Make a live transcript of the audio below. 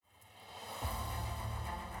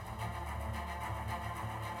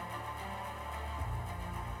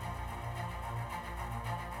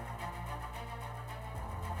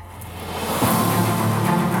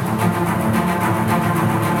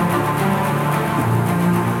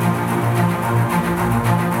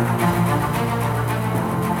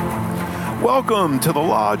Welcome to the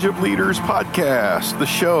Lodge of Leaders podcast, the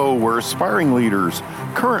show where aspiring leaders,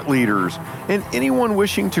 current leaders, and anyone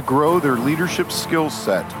wishing to grow their leadership skill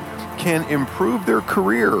set can improve their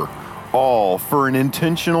career, all for an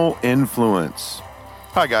intentional influence.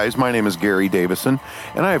 Hi guys, my name is Gary Davison,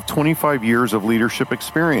 and I have 25 years of leadership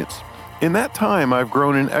experience. In that time, I've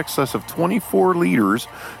grown in excess of 24 leaders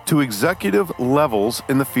to executive levels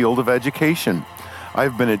in the field of education.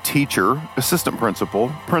 I've been a teacher, assistant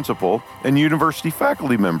principal, and university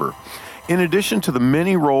faculty member, in addition to the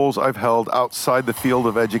many roles I've held outside the field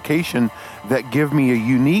of education that give me a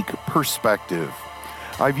unique perspective.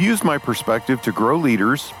 I've used my perspective to grow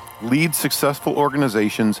leaders, lead successful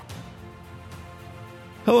organizations.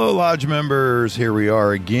 Hello, Lodge members. Here we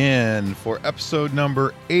are again for episode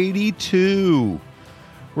number 82.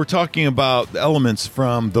 We're talking about the elements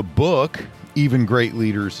from the book, Even Great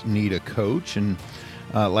Leaders Need a Coach. And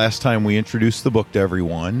last time we introduced the book to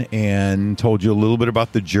everyone and told you a little bit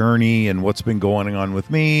about the journey and what's been going on with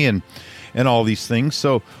me and all these things.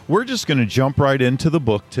 So we're just going to jump right into the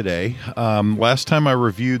book today. Last time I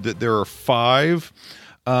reviewed that there are 5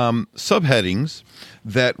 subheadings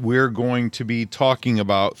that we're going to be talking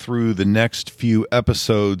about through the next few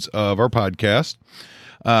episodes of our podcast.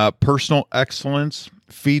 Personal excellence,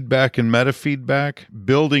 feedback and meta-feedback,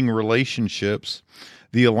 building relationships,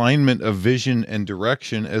 the alignment of vision and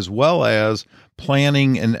direction, as well as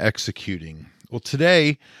planning and executing. Well,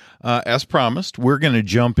 today, as promised, we're going to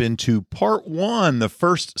jump into part 1, the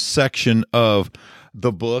first section of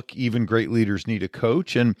the book, Even Great Leaders Need a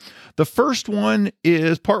Coach. And the first one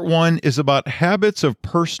is, part 1 is about habits of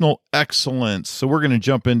personal excellence. So we're going to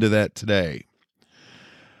jump into that today.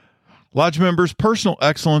 Lodge members, personal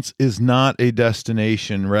excellence is not a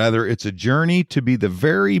destination. Rather, it's a journey to be the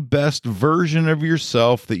very best version of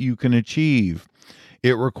yourself that you can achieve.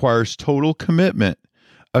 It requires total commitment,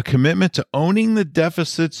 a commitment to owning the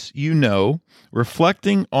deficits you know,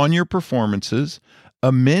 reflecting on your performances,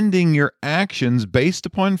 amending your actions based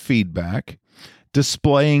upon feedback,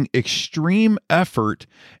 displaying extreme effort,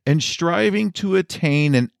 and striving to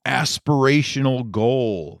attain an aspirational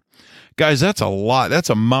goal. Guys, that's a lot. That's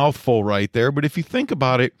a mouthful right there. But if you think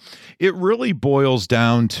about it, it really boils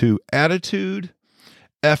down to attitude,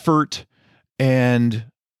 effort, and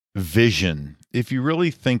vision. If you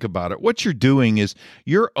really think about it, what you're doing is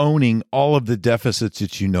you're owning all of the deficits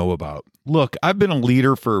that you know about. Look, I've been a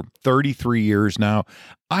leader for 33 years now.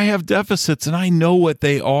 I have deficits and I know what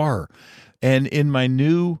they are. And in my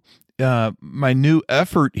new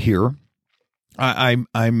effort here, I'm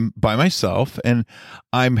by myself and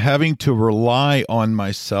I'm having to rely on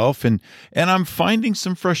myself and I'm finding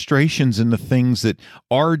some frustrations in the things that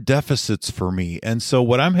are deficits for me. And so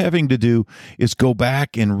what I'm having to do is go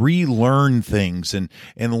back and relearn things and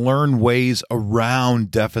learn ways around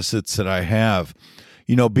deficits that I have.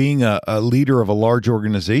 You know, being a leader of a large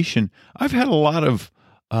organization, I've had a lot of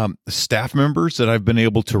staff members that I've been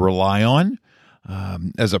able to rely on.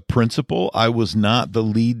 As a principal, I was not the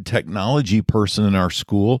lead technology person in our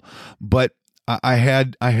school, but I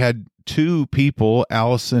had 2 people,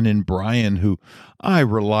 Allison and Brian, who I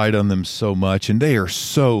relied on them so much, and they are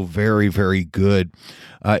so very, very good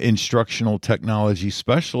instructional technology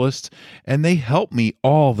specialists, and they help me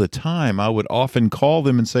all the time. I would often call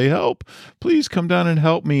them and say, "Help, please come down and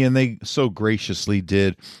help me," and they so graciously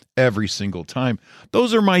did every single time.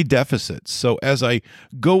 Those are my deficits. So as I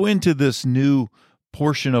go into this new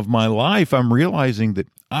portion of my life, I'm realizing that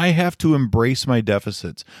I have to embrace my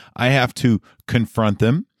deficits. I have to confront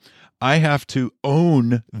them. I have to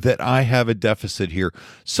own that I have a deficit here.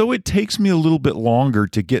 So it takes me a little bit longer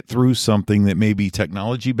to get through something that may be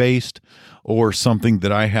technology-based or something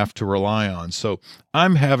that I have to rely on. So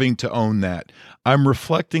I'm having to own that. I'm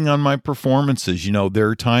reflecting on my performances. You know, there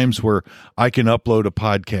are times where I can upload a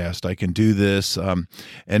podcast. I can do this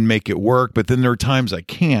and make it work, but then there are times I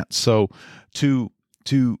can't. So to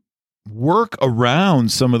work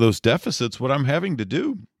around some of those deficits, what I'm having to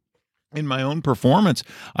do in my own performance,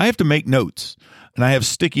 I have to make notes, and I have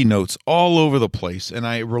sticky notes all over the place, and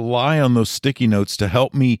I rely on those sticky notes to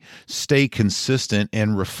help me stay consistent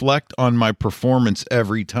and reflect on my performance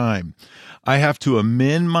every time. I have to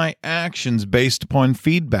amend my actions based upon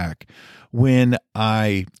feedback. When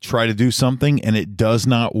I try to do something and it does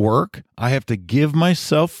not work, I have to give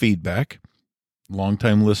myself feedback.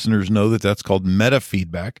 Longtime listeners know that that's called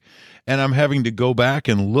meta-feedback, and I'm having to go back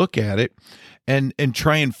and look at it and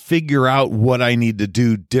try and figure out what I need to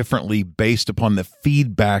do differently based upon the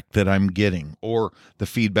feedback that I'm getting or the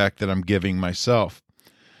feedback that I'm giving myself.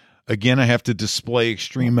 Again, I have to display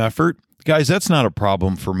extreme effort. Guys, that's not a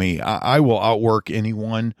problem for me. I will outwork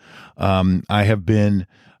anyone. I have been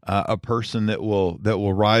a person that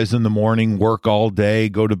will rise in the morning, work all day,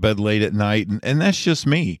 go to bed late at night, and that's just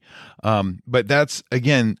me. But that's,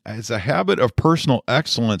 again, as a habit of personal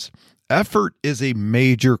excellence, effort is a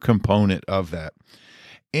major component of that.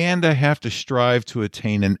 And I have to strive to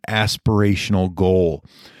attain an aspirational goal.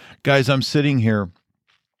 Guys, I'm sitting here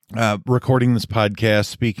recording this podcast,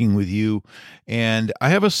 speaking with you, and I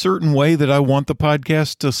have a certain way that I want the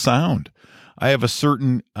podcast to sound. I have a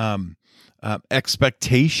certain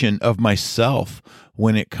expectation of myself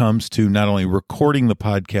when it comes to not only recording the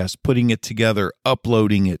podcast, putting it together,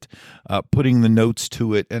 uploading it, putting the notes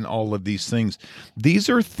to it, and all of these things. These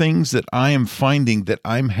are things that I am finding that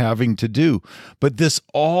I'm having to do. But this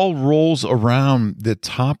all rolls around the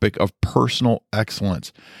topic of personal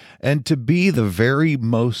excellence. And to be the very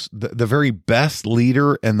best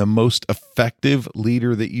leader and the most effective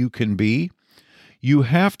leader that you can be, you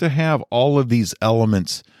have to have all of these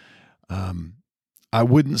elements. I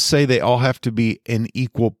wouldn't say they all have to be an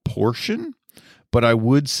equal portion, but I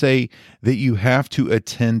would say that you have to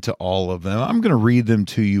attend to all of them. I'm going to read them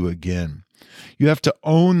to you again. You have to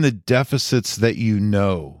own the deficits that you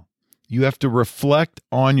know. You have to reflect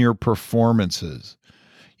on your performances.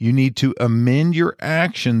 You need to amend your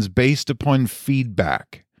actions based upon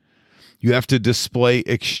feedback. You have to display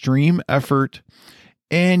extreme effort,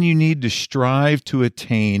 and you need to strive to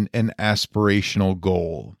attain an aspirational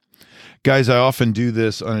goal. Guys, I often do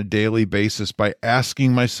this on a daily basis by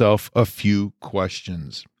asking myself a few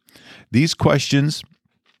questions. These questions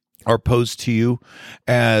are posed to you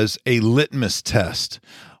as a litmus test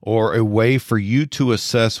or a way for you to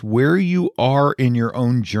assess where you are in your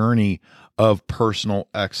own journey of personal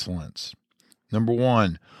excellence. Number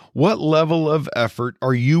one, what level of effort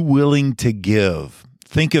are you willing to give?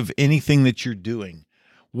 Think of anything that you're doing.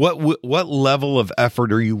 What level of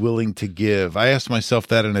effort are you willing to give? I ask myself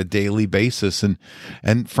that on a daily basis,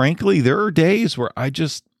 and frankly, there are days where I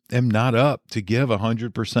just am not up to give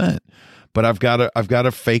 100%. But I've got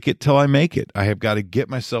to fake it till I make it. I have got to get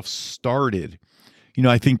myself started. You know,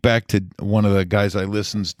 I think back to one of the guys I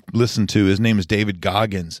listened to. His name is David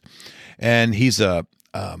Goggins, and he's been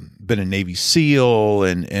a Navy SEAL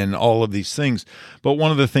and all of these things. But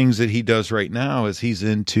one of the things that he does right now is he's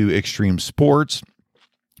into extreme sports.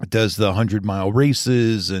 Does the 100-mile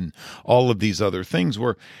races and all of these other things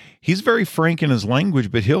where he's very frank in his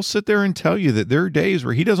language, but he'll sit there and tell you that there are days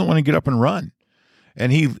where he doesn't want to get up and run.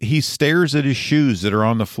 And he stares at his shoes that are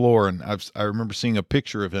on the floor. And I remember seeing a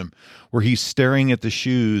picture of him where he's staring at the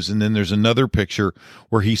shoes. And then there's another picture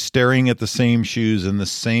where he's staring at the same shoes in the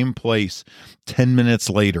same place 10 minutes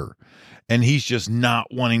later. And he's just not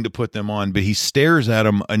wanting to put them on, but he stares at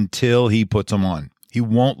them until he puts them on. He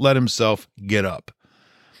won't let himself get up.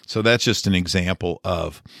 So that's just an example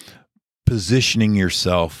of positioning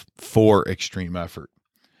yourself for extreme effort.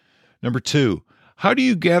 Number two, how do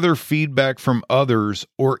you gather feedback from others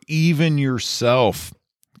or even yourself?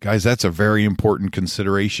 Guys, that's a very important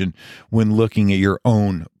consideration when looking at your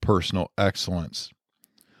own personal excellence.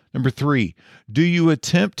 Number three, do you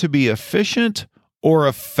attempt to be efficient or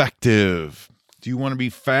effective? Do you want to be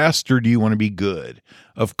fast or do you want to be good?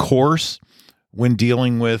 Of course, when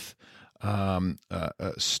dealing with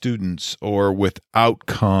students or with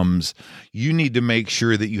outcomes, you need to make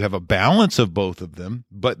sure that you have a balance of both of them,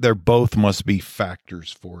 but they both must be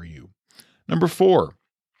factors for you. Number four,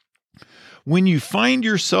 when you find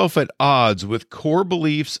yourself at odds with core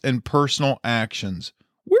beliefs and personal actions,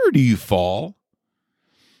 where do you fall?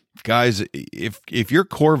 Guys, if your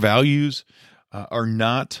core values are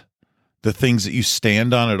not the things that you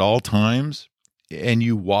stand on at all times, and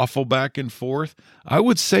you waffle back and forth, I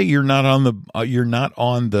would say you're not on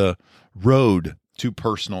the road to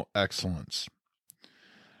personal excellence.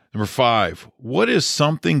 Number five, what is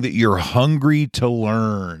something that you're hungry to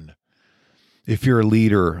learn? If you're a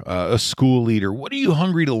leader, a school leader, what are you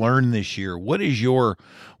hungry to learn this year? What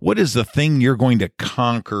is the thing you're going to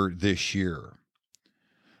conquer this year?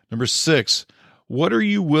 Number six, what are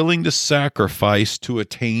you willing to sacrifice to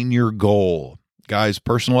attain your goal? Guys,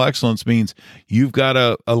 personal excellence means you've got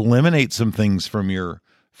to eliminate some things from your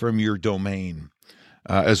domain,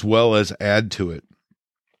 as well as add to it.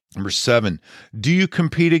 Number seven, do you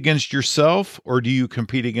compete against yourself or do you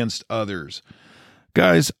compete against others?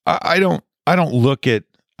 Guys, I don't look at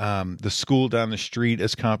the school down the street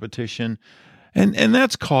as competition, and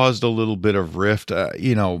that's caused a little bit of rift.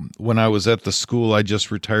 When I was at the school I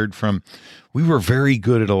just retired from, we were very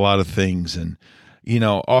good at a lot of things, and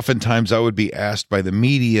oftentimes I would be asked by the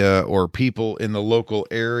media or people in the local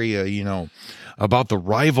area, about the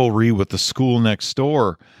rivalry with the school next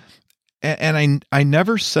door. I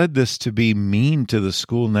never said this to be mean to the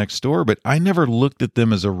school next door, but I never looked at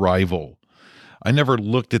them as a rival. I never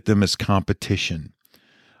looked at them as competition.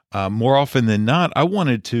 More often than not, I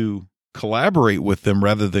wanted to collaborate with them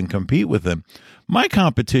rather than compete with them. My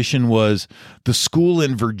competition was the school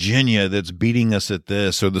in Virginia that's beating us at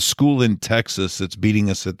this, or the school in Texas that's beating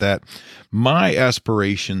us at that. My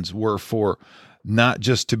aspirations were for not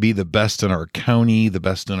just to be the best in our county, the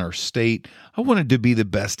best in our state. I wanted to be the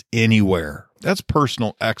best anywhere. That's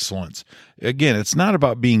personal excellence. Again, it's not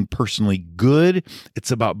about being personally good.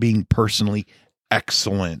 It's about being personally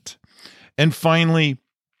excellent. And finally,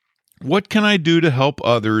 what can I do to help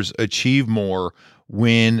others achieve more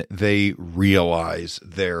when they realize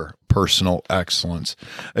their personal excellence?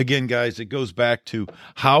 Again, guys, it goes back to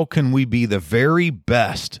how can we be the very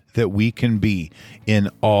best that we can be in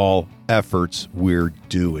all efforts we're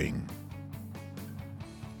doing?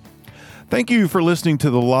 Thank you for listening to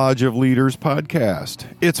the Lodge of Leaders podcast.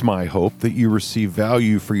 It's my hope that you receive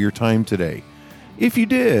value for your time today. If you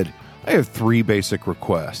did, I have 3 basic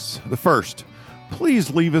requests. The first,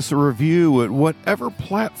 please leave us a review at whatever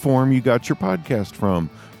platform you got your podcast from.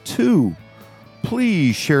 2,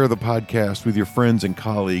 please share the podcast with your friends and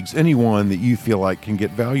colleagues, anyone that you feel like can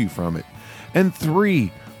get value from it. And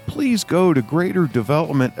 3, please go to Greater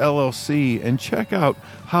Development LLC and check out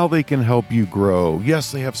how they can help you grow.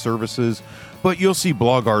 Yes, they have services, but you'll see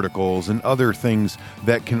blog articles and other things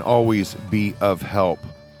that can always be of help.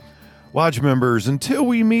 Lodge members, until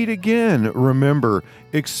we meet again, remember,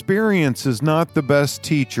 experience is not the best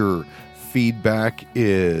teacher. Feedback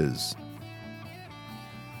is.